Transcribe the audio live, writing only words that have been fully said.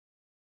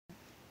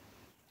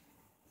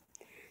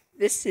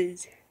This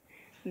is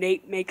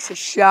Nate Makes a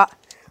Shot,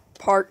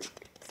 part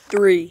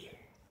 3.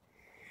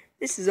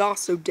 This is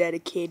also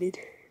dedicated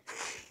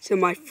to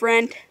my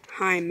friend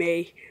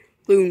Jaime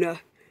Luna,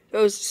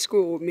 goes to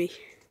school with me.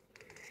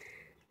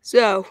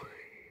 So,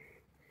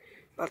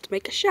 about to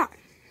make a shot.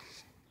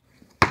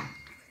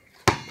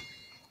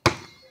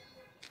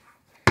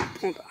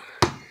 Hold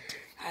on.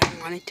 I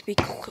don't want it to be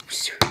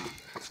closer.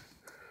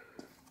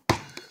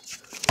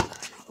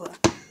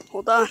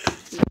 Hold on.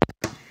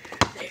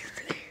 There.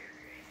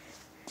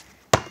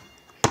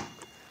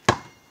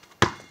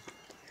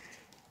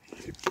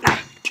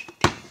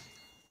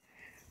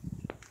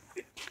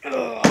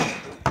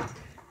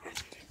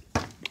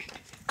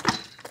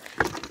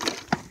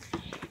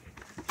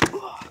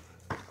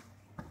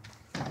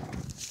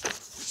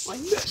 I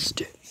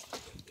missed it.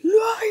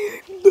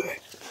 Lying there.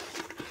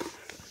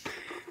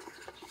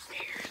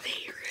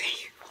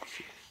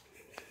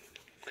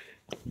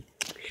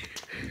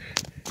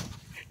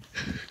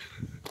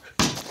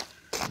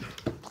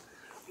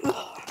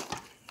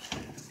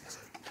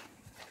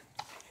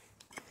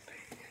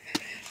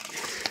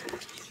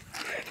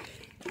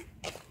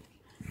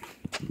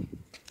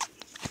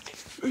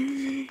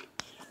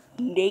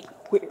 Nate,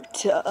 we're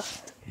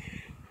tough.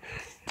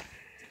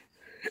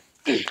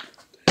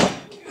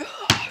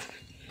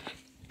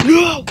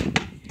 No!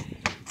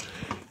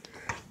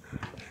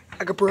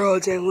 I got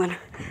broads and Atlanta.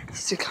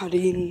 This is kind of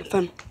eating the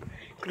fun.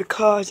 Got the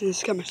cars and the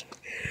scummers.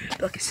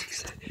 Lucky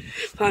 6.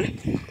 Fun.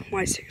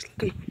 Why 6?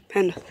 Looking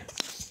panda.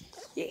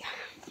 Yeah.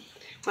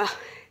 Well,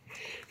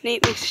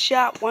 Nate Makes a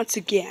Shot once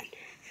again.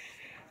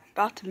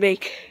 About to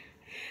make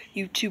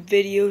YouTube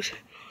videos.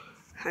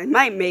 I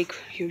might make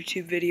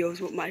YouTube videos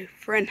with my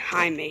friend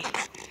Jaime.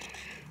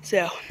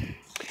 So,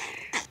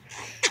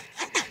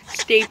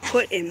 stay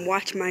put and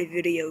watch my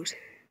videos.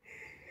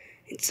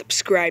 And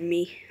subscribe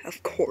me,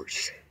 of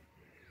course.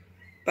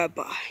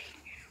 Bye-bye.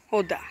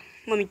 Hold on.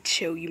 Let me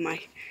show you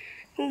my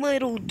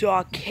little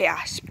dog,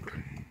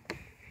 Casper.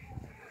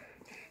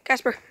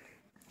 Casper.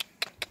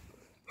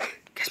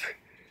 Casper.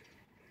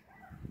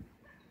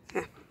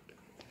 Huh.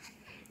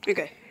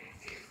 Okay.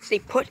 Stay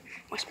put.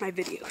 Watch my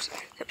videos.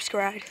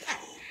 Subscribe.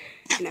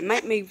 And I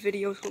might make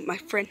videos with my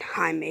friend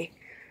Jaime.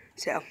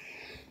 So,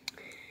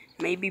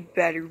 maybe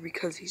better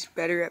because he's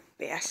better at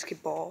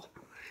basketball.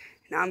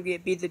 And I'm going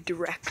to be the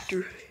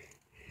director.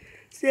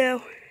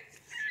 So,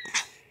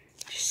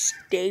 just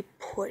stay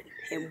put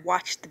and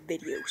watch the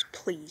videos,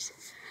 please.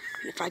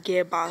 And if I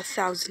get about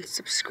 1,000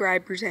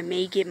 subscribers, I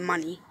may get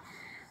money.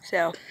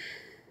 So,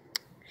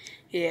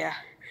 yeah.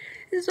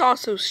 This is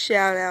also a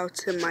shout out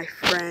to my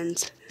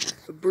friends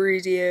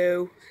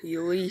Fabrizio,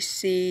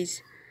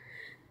 Ulysses,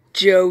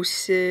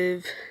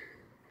 Joseph,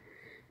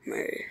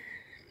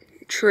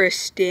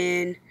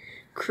 Tristan,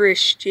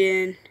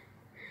 Christian,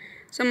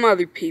 some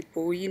other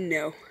people, you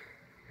know.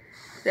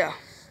 So,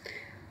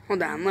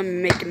 hold on, let me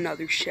make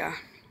another shot.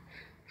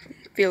 I'm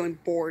feeling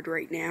bored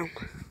right now.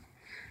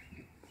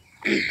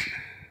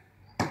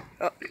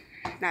 Oh,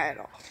 not at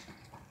all.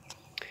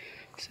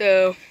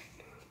 So,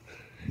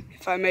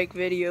 if I make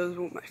videos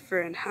with my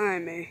friend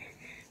Jaime,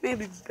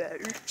 maybe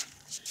better.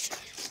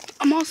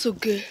 I'm also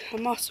good.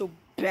 I'm also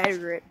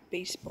better at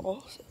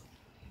baseball. So.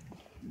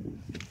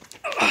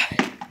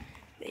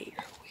 There we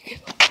go.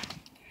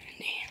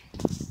 Damn.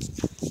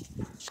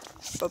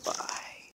 Bye-bye.